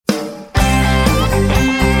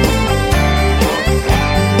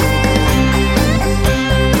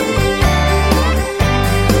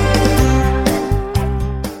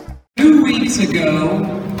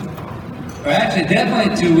actually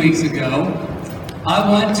definitely 2 weeks ago, I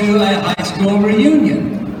went to a high school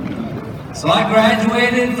reunion. So I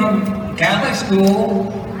graduated from Catholic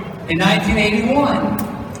school in 1981.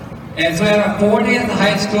 And so we had our 40th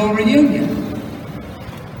high school reunion.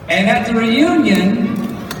 And at the reunion,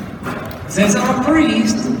 since I'm a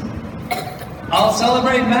priest, I'll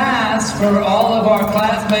celebrate Mass for all of our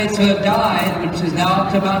classmates who have died, which is now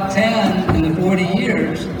up to about 10 in the 40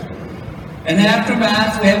 years. And then after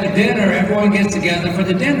Mass, we have a dinner. Everyone gets together for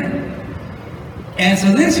the dinner. And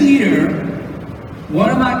so this year, one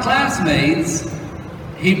of my classmates,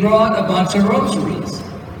 he brought a bunch of rosaries.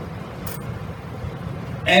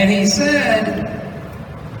 And he said,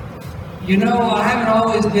 you know, I haven't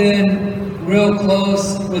always been real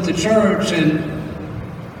close with the church and,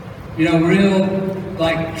 you know, real,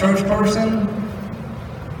 like, church person.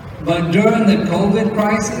 But during the COVID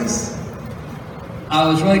crisis, I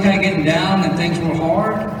was really kind of getting down and things were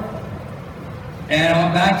hard. And I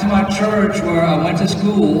went back to my church where I went to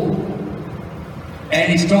school, and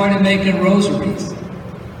he started making rosaries.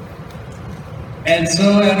 And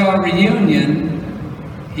so at our reunion,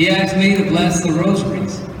 he asked me to bless the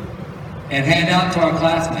rosaries and hand out to our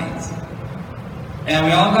classmates. And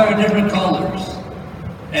we all got our different colors.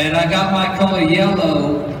 And I got my color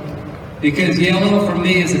yellow because yellow for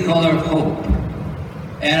me is the color of hope.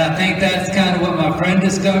 And I think that's kind of what my friend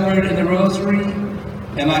discovered in the rosary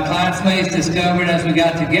and my classmates discovered as we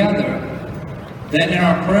got together, that in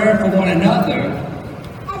our prayer for one another,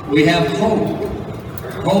 we have hope.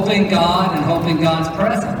 Hope in God and hope in God's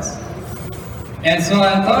presence. And so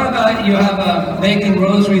I thought about you have a making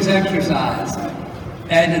rosaries exercise.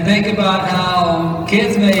 And to think about how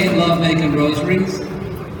kids may love making rosaries,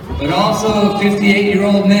 but also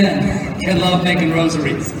 58-year-old men can love making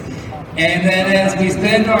rosaries. And that as we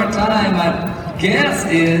spend our time, my guess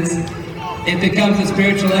is it becomes a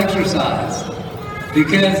spiritual exercise.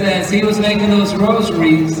 Because as he was making those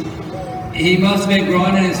rosaries, he must have been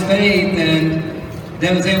growing in his faith and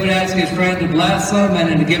then was able to ask his friend to bless them and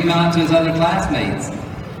then to give them out to his other classmates.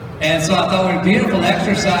 And so I thought what a beautiful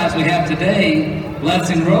exercise we have today,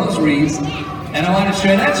 blessing rosaries. And I want to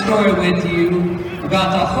share that story with you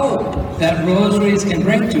about the hope that rosaries can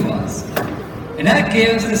bring to us. And that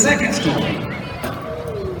gives the second story.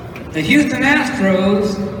 The Houston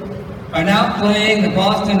Astros are now playing the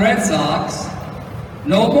Boston Red Sox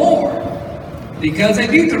no more because they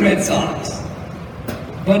beat the Red Sox.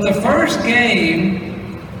 But the first game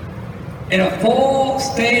in a full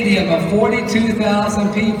stadium of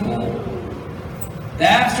 42,000 people, the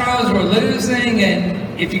Astros were losing,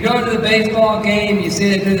 and if you go to the baseball game, you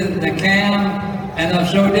see they do the cam, and they'll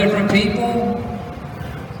show different people.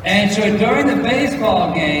 And so during the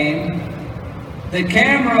baseball game, the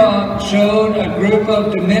camera showed a group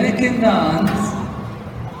of Dominican nuns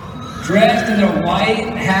dressed in their white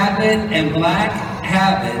habit and black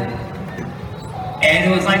habit,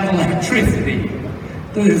 and it was like electricity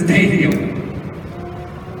to the stadium.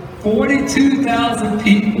 42,000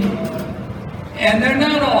 people, and they're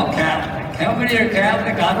not all Catholic. How many are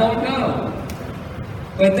Catholic? I don't know.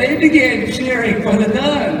 But they began cheering for the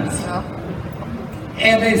nuns.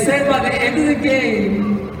 And they said by the end of the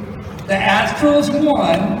game, the Astros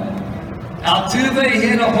won. Altuve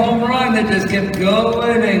hit a home run that just kept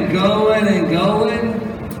going and going and going.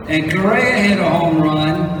 And Correa hit a home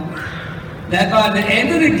run. That by the end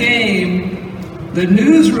of the game, the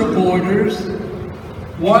news reporters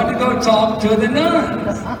wanted to go talk to the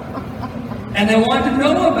nuns. And they wanted to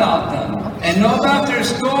know about them and know about their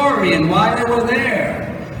story and why they were there.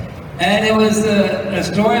 And it was a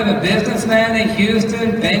story of a businessman in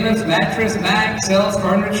Houston, famous Mattress Mac, sells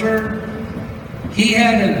furniture. He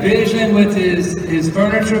had a vision with his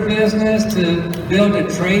furniture business to build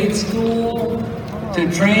a trade school,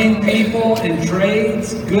 to train people in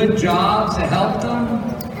trades, good jobs to help them.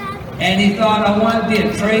 And he thought, I want to be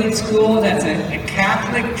a trade school that's a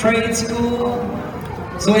Catholic trade school.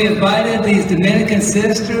 So he invited these Dominican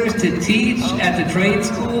sisters to teach at the trade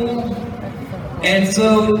school. And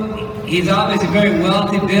so he's obviously a very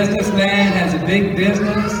wealthy businessman, has a big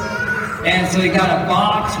business. And so he got a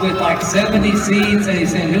box with like 70 seats, and he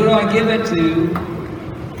said, who do I give it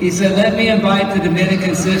to? He said, let me invite the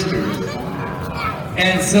Dominican sisters.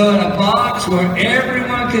 And so in a box where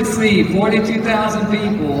everyone could see, 42,000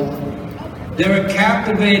 people, they were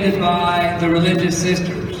captivated by the religious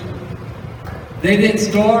sisters. They did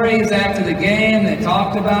stories after the game, they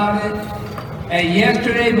talked about it. And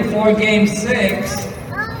yesterday before Game 6,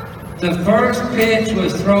 the first pitch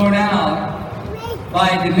was thrown out by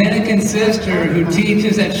a Dominican sister who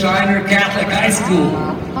teaches at Shiner Catholic High School.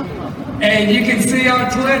 And you can see on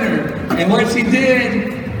Twitter, and what she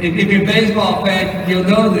did if you're a baseball fan, you'll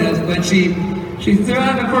know this, but she threw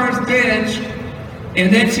out the first pitch,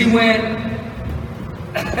 and then she went,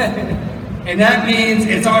 and that means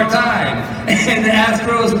it's our time, and the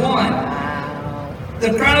Astros won.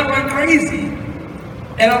 The crowd went crazy.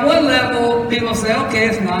 And on one level, people say, okay,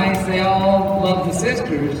 it's nice, they all love the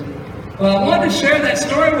sisters. Well, I wanted to share that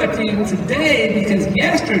story with you today because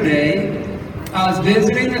yesterday I was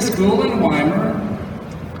visiting a school in Weimar,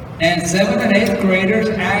 and 7th and 8th graders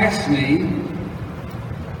asked me,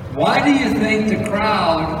 why do you think the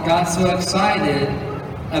crowd got so excited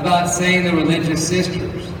about saying the religious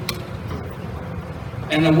sisters?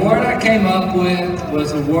 And the word I came up with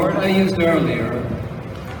was a word I used earlier,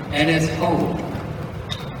 and it's hope.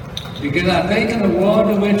 Because I think in the world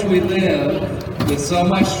in which we live, with so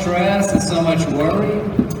much stress and so much worry,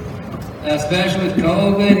 especially with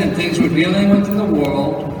COVID and things we're dealing with in the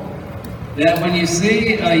world, that when you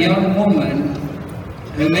see a young woman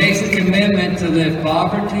who makes a commitment to live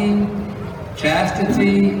poverty,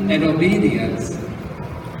 chastity, and obedience,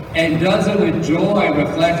 and does it with joy,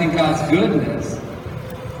 reflecting God's goodness,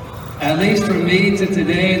 at least for me to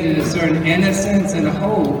today, there's a certain innocence and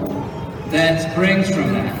hope that springs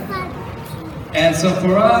from that. And so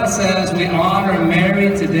for us, as we honor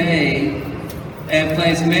Mary today and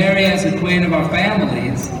place Mary as the queen of our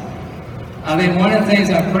families, I mean, one of the things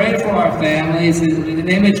I pray for our families is an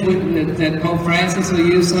image that Pope Francis will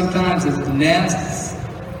use sometimes is nests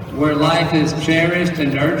where life is cherished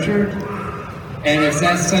and nurtured, and it's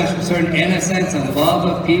that certain innocence and love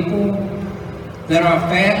of people, that our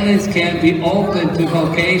families can be open to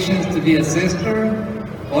vocations to be a sister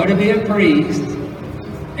or to be a priest,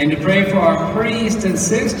 and to pray for our priests and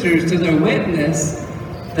sisters to their witness,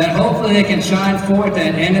 that hopefully they can shine forth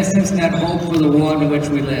that innocence and that hope for the world in which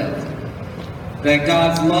we live. That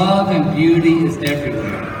God's love and beauty is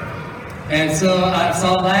everywhere. And so I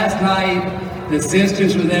saw last night, the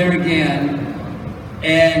sisters were there again,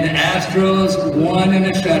 and the Astros won in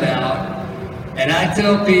a shutout. And I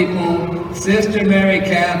tell people, Sister Mary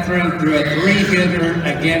Catherine threw a 3-hitter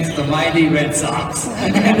against the mighty Red Sox,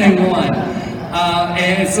 and they won.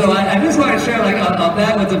 And so I just want to share of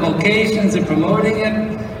that with the vocations and promoting it.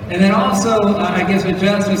 And then also, I guess with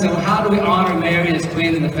Justice, how do we honor Mary as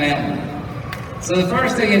Queen of the family? So the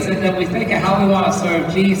first thing is that we think of how we want to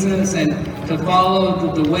serve Jesus and to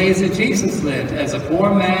follow the ways that Jesus lived as a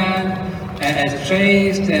poor man, as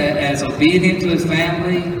chaste, as obedient to his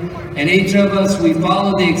family. And each of us, we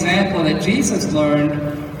follow the example that Jesus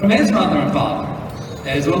learned from his mother and father.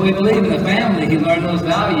 That is what we believe in the family. He learned those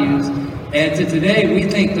values. And to today, we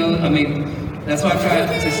think those, that's what I try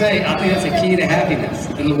to say. I think that's a key to happiness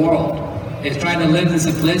in the world. Is trying to live the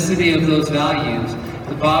simplicity of those values,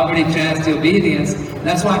 the poverty, chastity, obedience.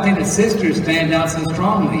 That's why I think the sisters stand out so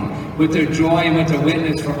strongly with their joy and with their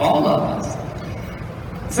witness for all of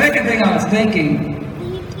us. Second thing I was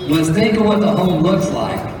thinking was think of what the home looks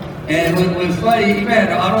like. And it was funny,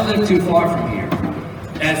 man, I don't live too far from here.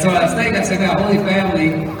 And so I was thinking, I said, now, Holy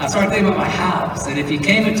Family, I started thinking about my house. And if you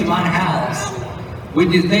came into my house,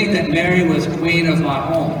 would you think that Mary was queen of my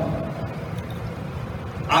home?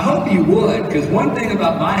 I hope you would, because one thing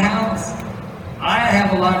about my house, I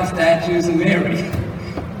have a lot of statues of Mary.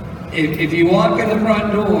 If you walk in the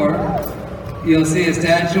front door, you'll see a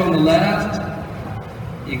statue on the left.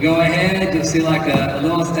 You go ahead, you'll see like a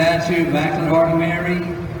little statue, Immaculate Heart of Mary.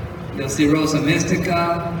 You'll see Rosa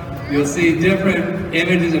Mystica. You'll see different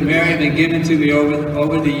images of Mary been given to me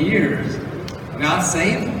over the years. I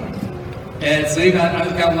saved them. And so I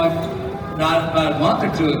got one not about a month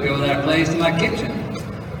or two ago that I placed in my kitchen.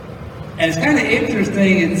 And it's kind of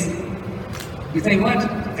interesting. You think, what?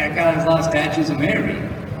 That guy has a lot of statues of Mary.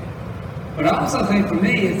 But I also think for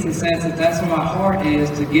me, it's the sense that that's where my heart is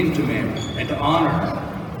to give to Mary and to honor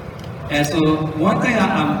her. And so one thing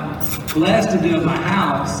I'm blessed to do in my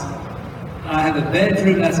house, I have a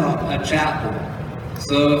bedroom that's a chapel.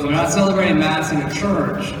 So if we're not celebrating Mass in a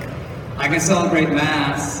church, I can celebrate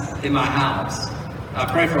Mass in my house. I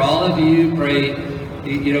pray for all of you, pray,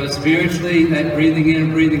 spiritually, that breathing in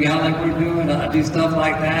and breathing out like we're doing. I do stuff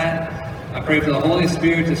like that. I pray for the Holy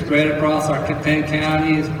Spirit to spread across our 10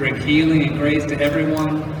 counties, bring healing and grace to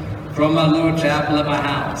everyone from my little chapel at my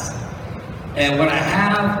house. And what I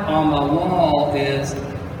have on my wall is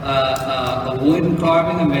a wooden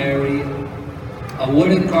carving of Mary, a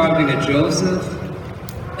wooden carving of Joseph,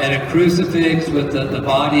 and a crucifix with the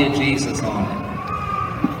body of Jesus on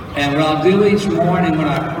it. And what I'll do each morning when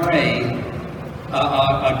I pray,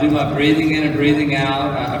 I'll do my breathing in and breathing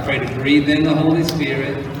out. I pray to breathe in the Holy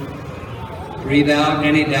Spirit, breathe out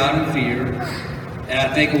any doubt and fear, and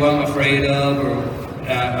I think of what I'm afraid of, or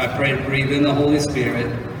I pray to breathe in the Holy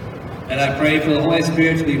Spirit. And I pray for the Holy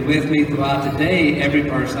Spirit to be with me throughout the day, every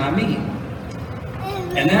person I meet.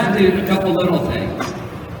 And then I do a couple little things.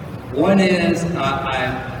 One is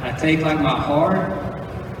I take like my heart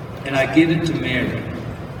and I give it to Mary.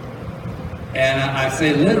 And I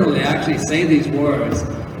say literally, I actually say these words.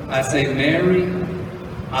 I say, Mary,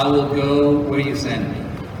 I will go where you send me.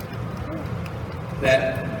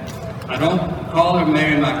 That I don't call her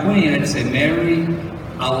Mary my queen, I just say, Mary,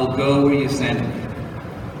 I will go where you send me.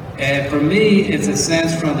 And for me, it's a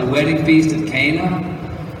sense from the wedding feast of Cana.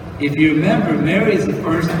 If you remember, Mary is the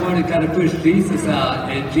first one to kind of push Jesus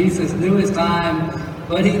out, and Jesus knew his time,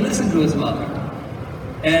 but he listened to his mother.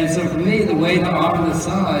 And so for me, the way to honor the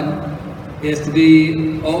son is to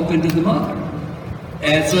be open to the mother.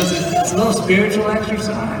 And so it's a little spiritual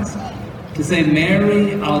exercise to say,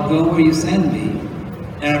 Mary, I'll go where you send me.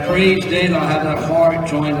 And I pray each day that I'll have that heart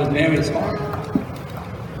joined with Mary's heart.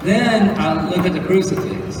 Then I'll look at the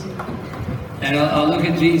crucifix, and I'll look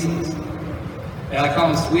at Jesus. And I call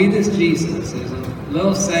him sweetest Jesus. There's a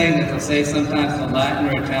little saying that they'll say sometimes in Latin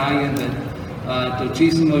or Italian, that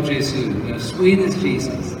Dolcissimo Gesù, sweetest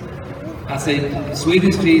Jesus. I say,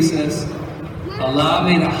 sweetest Jesus, allow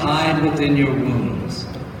me to hide within your wounds.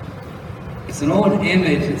 It's an old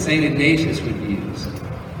image that St. Ignatius would use.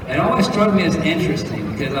 And it always struck me as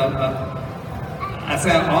interesting because I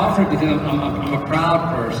say I offer it because I'm a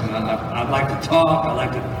proud person. I like to talk. I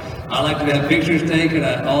like to have pictures taken.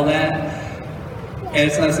 All that. And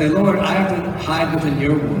so I say, Lord, I have to hide within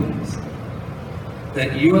your wounds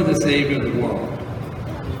that you are the Savior of the world.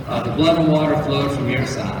 The blood and water flowed from your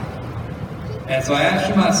side. And so I ask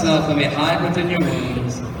you myself, let me hide within your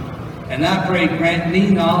wounds. And I pray, grant me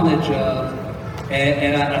knowledge of,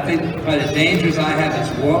 and I think by the dangers I have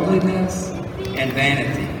is worldliness and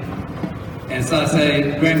vanity. And so I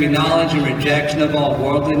say, grant me knowledge and rejection of all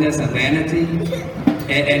worldliness and vanity.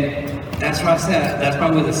 And that's what I said. That's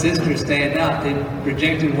probably where the sisters stand out. They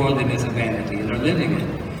rejected worldliness and vanity, and they're living it.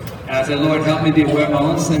 And I said, Lord, help me be aware of my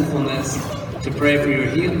own sinfulness to pray for your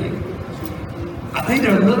healing. I think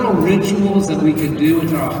there are little rituals that we can do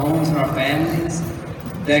in our homes and our families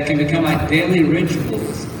that can become like daily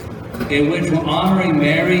rituals in which we're honoring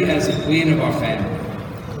Mary as the queen of our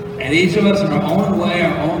family. And each of us in our own way,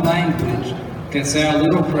 our own language, can say our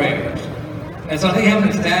little prayers. And so I think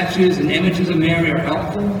having statues and images of Mary are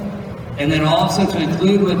helpful. And then also to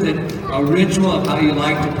include with it a ritual of how you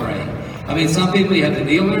like to pray. I mean, some people you have the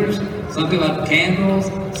kneelers, some people have candles,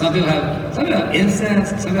 some people have incense,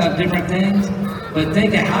 some people have different things. But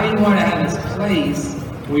think of how you want to have this place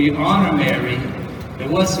where you honor Mary,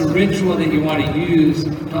 and what's the ritual that you want to use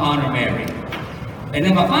to honor Mary. And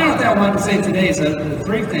then my final thing I wanted to say today is the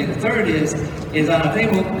third is that I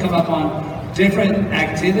think we'll come up on different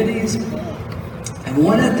activities. And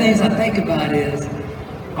one of the things I think about is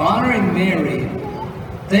honoring Mary.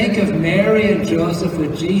 Think of Mary and Joseph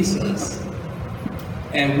with Jesus,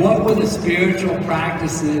 and what were the spiritual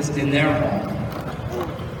practices in their home.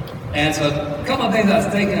 And so a couple of things I was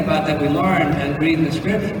thinking about that we learned as reading the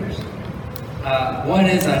scriptures. One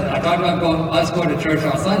is, I talked about us going to church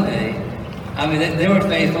on Sunday. I mean, they were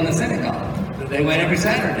faithful in the synagogue. They went every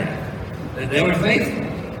Saturday. They were faithful.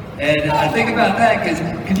 And I think about that because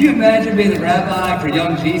could you imagine being the rabbi for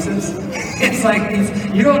young Jesus? It's like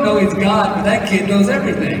you don't know he's God, but that kid knows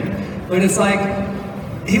everything. But it's like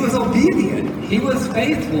he was obedient. He was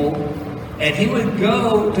faithful. And he would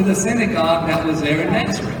go to the synagogue that was there in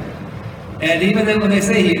Nazareth. And even then when they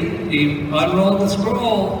say he unrolled the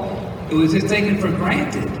scroll, it was just taken for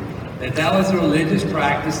granted that that was a religious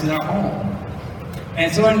practice in their home.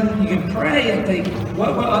 And so you can pray and think,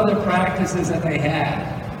 what were other practices that they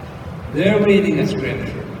had? They're reading the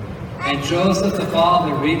scripture. And Joseph the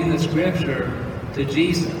father reading the scripture to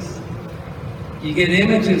Jesus. You get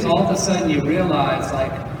images, all of a sudden you realize,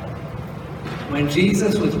 like, when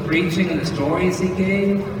Jesus was preaching and the stories he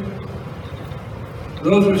gave,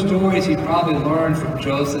 those were stories he probably learned from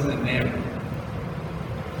Joseph and Mary.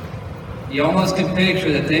 You almost can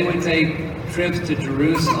picture that they would take trips to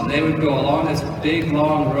Jerusalem. They would go along this big,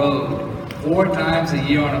 long road 4 times a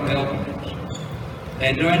year on a pilgrimage.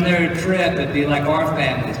 And during their trip, it'd be like our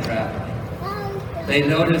families traveling. They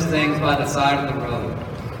notice things by the side of the road.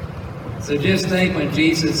 So just think when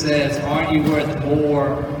Jesus says, aren't you worth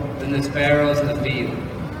more than the sparrows in the field?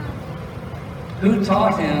 Who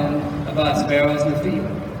taught him about sparrows in the field?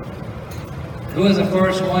 Who was the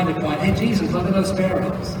first one to point, hey Jesus, look at those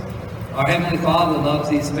sparrows. Our Heavenly Father loves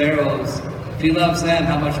these sparrows. If he loves them,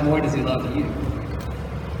 how much more does he love you?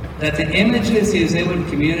 That the images he was able to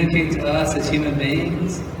communicate to us as human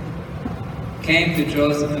beings came to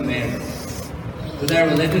Joseph and Mary. with their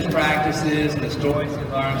religious practices and the stories they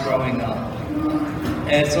learned growing up.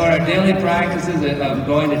 And so our daily practices of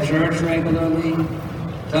going to church regularly,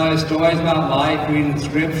 telling stories about life, reading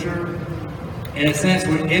scripture, in a sense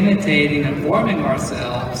we're imitating and forming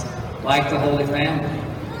ourselves like the Holy Family.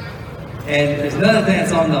 And there's another thing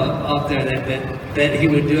that's up there that he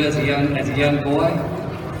would do as a young boy,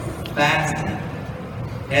 fasting.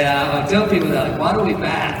 And I tell people that, like, why do we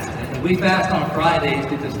fast? And we fast on Fridays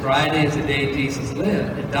because Friday is the day Jesus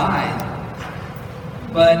lived and died.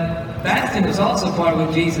 But fasting was also part of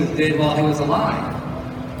what Jesus did while he was alive.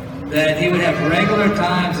 That he would have regular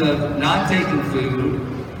times of not taking food,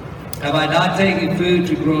 and by not taking food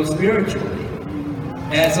to grow spiritually.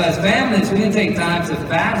 And so as families, we can take times of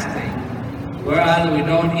fasting, where either we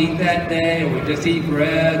don't eat that day, or we just eat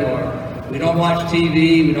bread, or we don't watch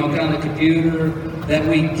TV, we don't get on the computer, that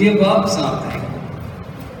we give up something.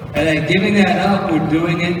 And that giving that up, we're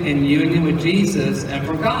doing it in union with Jesus and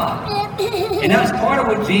for God. And that's part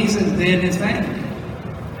of what Jesus did in his family.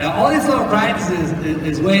 Now, all these little practices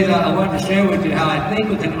is ways I want to share with you how I think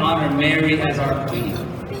we can honor Mary as our queen.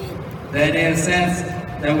 That in a sense,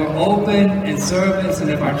 that we're open in service, and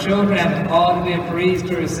if our children have a call to be a priest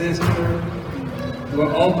or a sister,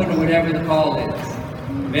 we're open to whatever the call is.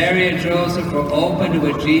 Mary and Joseph were open to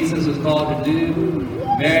what Jesus was called to do.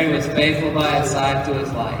 Mary was faithful by his side to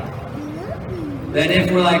his life. That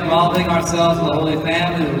if we're like modeling ourselves in the Holy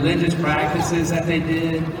Family, the religious practices that they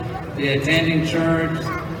did, the attending church,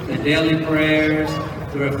 the daily prayers,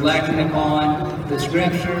 the reflecting upon the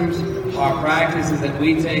scriptures, our practices that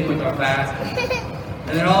we take with our fasting.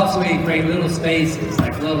 And then also we create little spaces,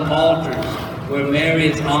 like little altars, where Mary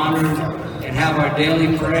is honored, and have our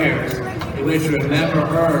daily prayers in which we remember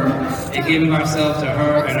her and giving ourselves to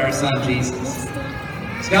her and her son Jesus.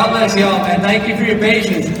 So God bless you all, man. Thank you for your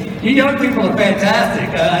patience. You young people are fantastic.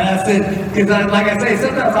 And I said, because like I say,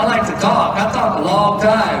 sometimes I like to talk. I talk a long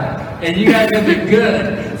time, and you guys have been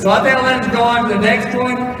good. So I think I'll let us go on to the next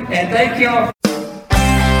one. And thank you all.